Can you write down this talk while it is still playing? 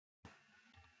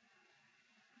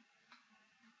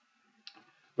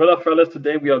What up, fellas?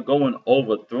 Today we are going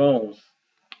over drones.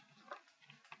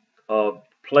 A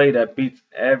play that beats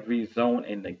every zone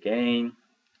in the game.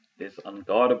 It's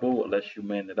unguardable unless you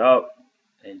man it up,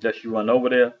 and unless you run over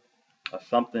there or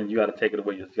something. You got to take it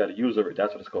away. You just got to user it.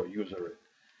 That's what it's called, user it.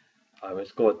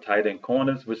 It's called tight end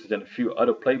corners, which is in a few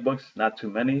other playbooks. Not too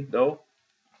many though.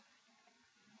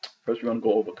 First, we're gonna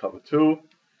go over cover two.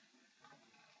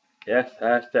 Yes,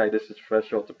 hashtag. This is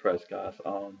fresh off the press, guys.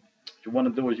 What you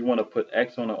want to do is you want to put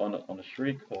X on a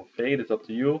streak or fade. It's up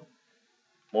to you.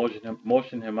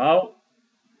 Motion him out.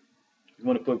 You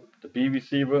want to put the B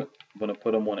receiver, you want to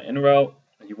put him on an in route,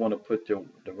 and you want to put the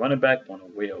running back on a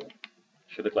wheel.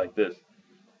 Should look like this.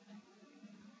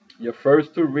 Your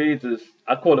first two reads is,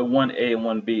 I call it 1A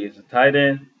and 1B. It's a tight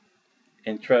end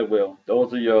and tread wheel.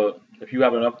 Those are your, if you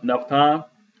have enough time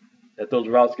that those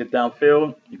routes get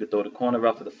downfield, you can throw the corner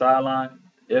route to the sideline.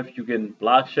 If you're getting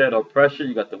block shed or pressure,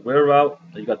 you got the wheel route,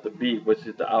 and you got the B, which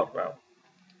is the out route.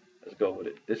 Let's go with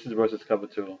it. This is versus cover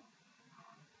two.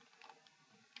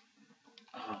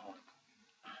 Oh,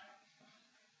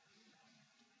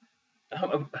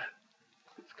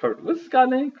 it's Kurt. What's this guy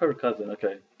name? Kurt Cousin.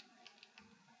 Okay.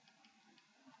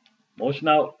 Motion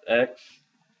out X.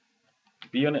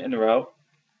 B on the in route.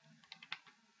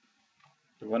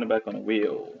 The running back on the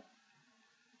wheel.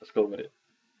 Let's go with it.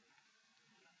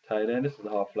 Tight end. This is a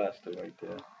hard flash too right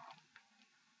there.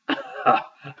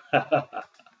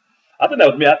 I think that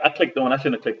was me. I clicked on. I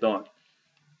shouldn't have clicked on.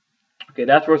 Okay,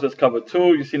 that's versus cover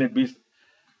two. You seen it beats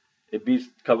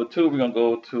cover two. We're gonna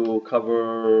go to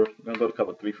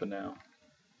cover three for now.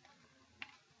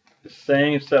 The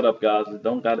same setup, guys. You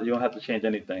don't have to change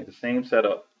anything. The same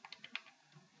setup.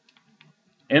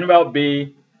 In route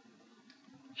B,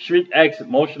 streak X,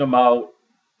 motion them out.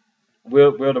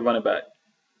 Wheel the running back.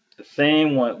 The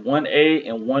same one A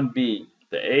and one B.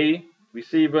 The A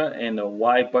receiver and the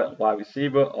Y button Y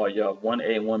receiver are your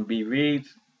 1A and 1B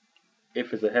reads.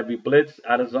 If it's a heavy blitz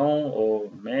out of zone or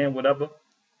man, whatever,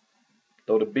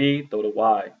 throw the B, throw the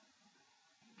Y.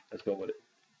 Let's go with it.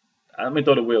 I mean,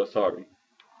 throw the wheel, sorry.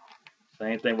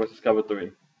 Same thing versus cover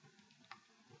three.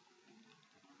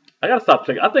 I gotta stop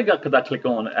clicking. I think because I click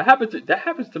on it. That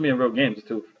happens to me in real games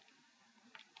too.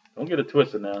 Don't get it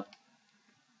twisted now.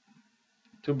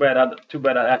 Too bad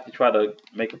I actually try to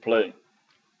make a play.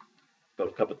 Go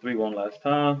to cover three one last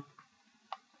time.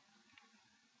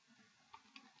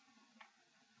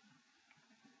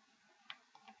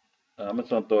 I'm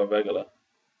just gonna throw a regular.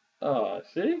 Oh,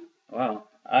 see? Wow.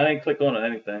 I didn't click on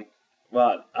anything.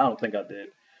 Well, I don't think I did.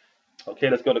 Okay,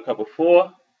 let's go to cover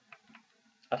four.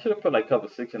 I should have put like cover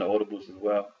six in the auto boost as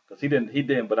well. Because he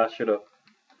didn't, but I should have.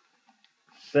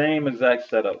 Same exact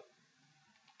setup.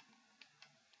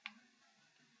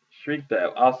 Streak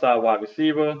the outside wide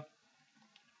receiver.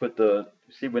 Put the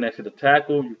receiver next to the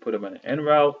tackle. You put him in an end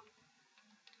route.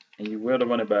 And you wheel the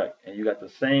running back. And you got the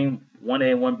same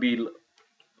 1A and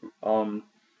 1B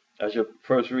as your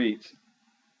first reads.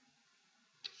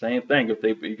 Same thing. If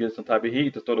you get some type of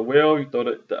heat, to throw the wheel, you throw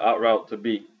the out route to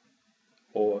B.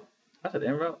 Or, I said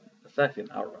in route? It's actually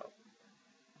an out route.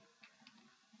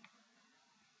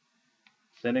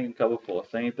 Sending and cover four,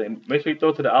 same thing. Make sure you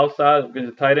throw to the outside. Get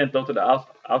the tight end, throw to the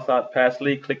outside pass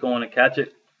lead. Click on and catch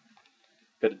it.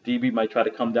 Because the DB might try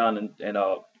to come down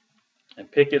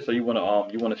and pick it. So you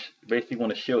wanna basically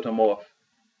want to shield him off.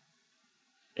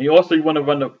 And you want to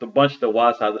run the bunch to the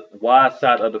wide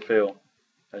side of the field,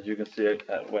 as you can see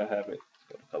at where I have it. Let's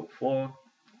go to cover four.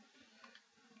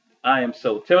 I am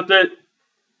so tilted.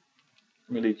 Let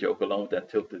me leave joke alone with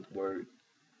that tilted word.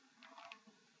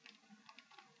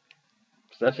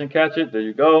 Possession catch it. There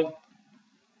you go.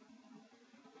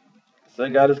 So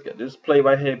guys, this play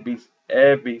right here beats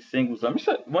every single time.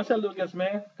 Once I do it against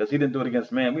man, because he didn't do it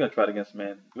against man, we're gonna try it against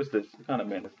man. What's this? What kind of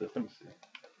man is this? Let me see.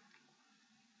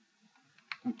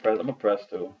 I'm gonna press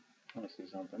too. I wanna see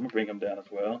something. I'm gonna bring him down as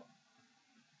well.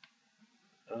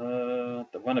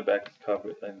 The running back is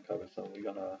covered. I didn't cover, so we're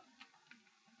gonna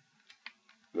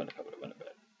cover the running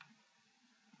back.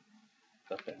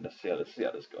 Okay, let's see how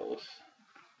this goes.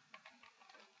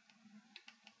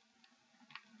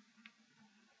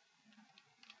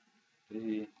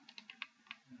 B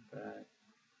back.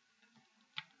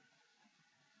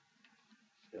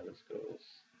 See how this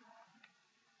goes.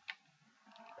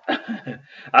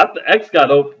 X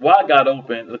got open. Y got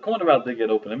open. The corner route did get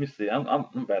open. Let me see.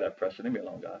 I'm bad at pressure. Leave me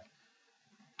alone, guys.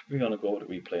 We're gonna go with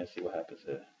the replay and see what happens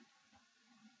here.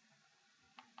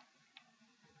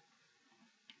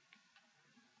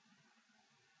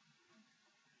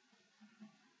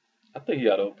 I think he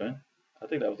got open. I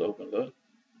think that was open. Look.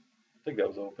 I think that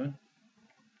was open.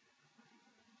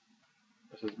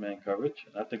 This is man coverage.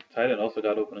 And I think the tight end also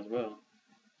got open as well.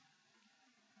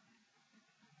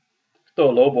 So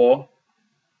a low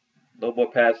ball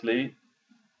pass lead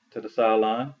to the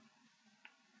sideline.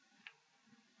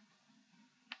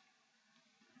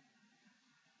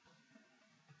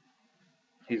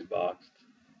 He's boxed.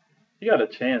 You got a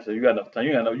chance if you got enough time.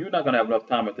 You're not gonna have enough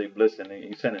time if they blitzing and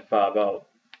you sending five out.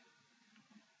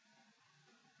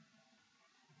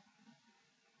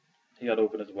 He got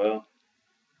open as well.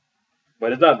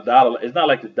 But it's not dollar. It's not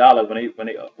like the dollar when they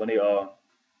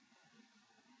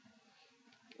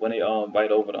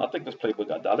bite over. I think this playbook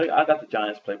got dollar. I got the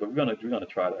Giants playbook. We're gonna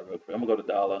try that real quick. I'm gonna go to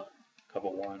dollar, cover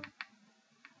one.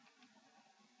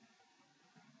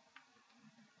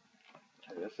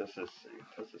 Okay, let's just see.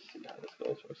 Let's just see how this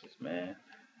goes versus man.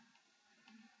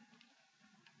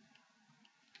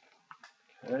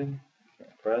 Okay,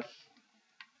 press.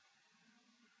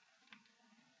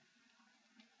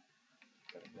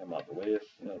 Get him out the way. It's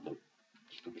look,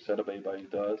 stupid setup everybody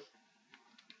does.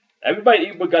 Everybody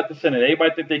even got this in it.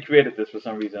 Everybody think they created this for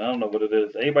some reason. I don't know what it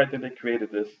is. Everybody think they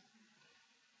created this.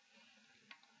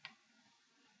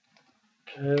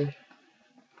 Okay.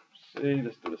 See,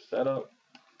 let's do the setup.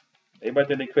 Everybody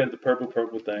think they created the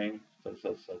purple thing.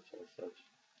 Such.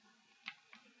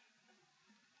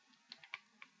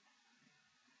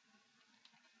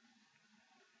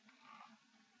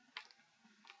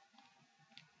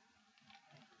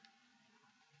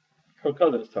 Her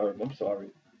cousin is terrible. I'm sorry.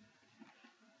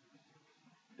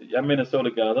 Y'all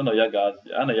Minnesota guys. I know y'all guys.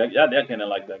 I know y'all can't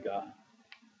like that guy.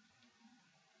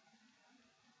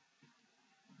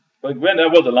 But Grant, that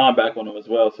was a linebacker on him as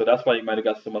well, so that's why you might have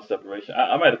got so much separation.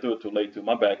 I might have threw it too late too.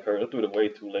 My back hurt. I threw it way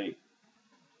too late.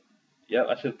 Yeah,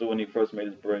 I should have threw when he first made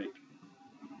his break.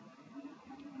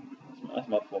 That's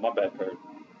my fault. My back hurt.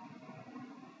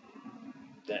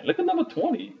 Damn, look at number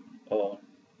 20. Oh,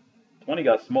 20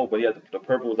 got smoked, but he had the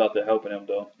purple was out there helping him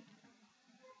though.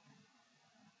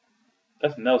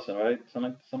 That's Nelson, right?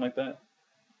 Something like that.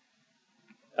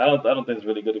 I don't think it's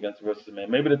really good against versus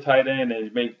man. Maybe the tight end,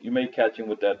 and you may catch him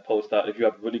with that post out. If you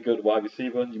have a really good wide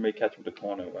receiver, you may catch him with the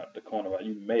corner route. The corner route.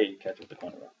 You may catch him with the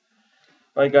corner route.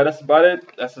 All right, guys, that's about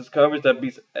it. That's his coverage. That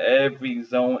beats every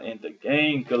zone in the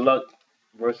game. Good luck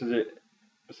versus it.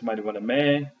 If somebody want a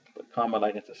man, but comment,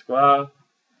 like, and subscribe.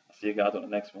 I'll see you guys on the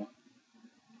next one.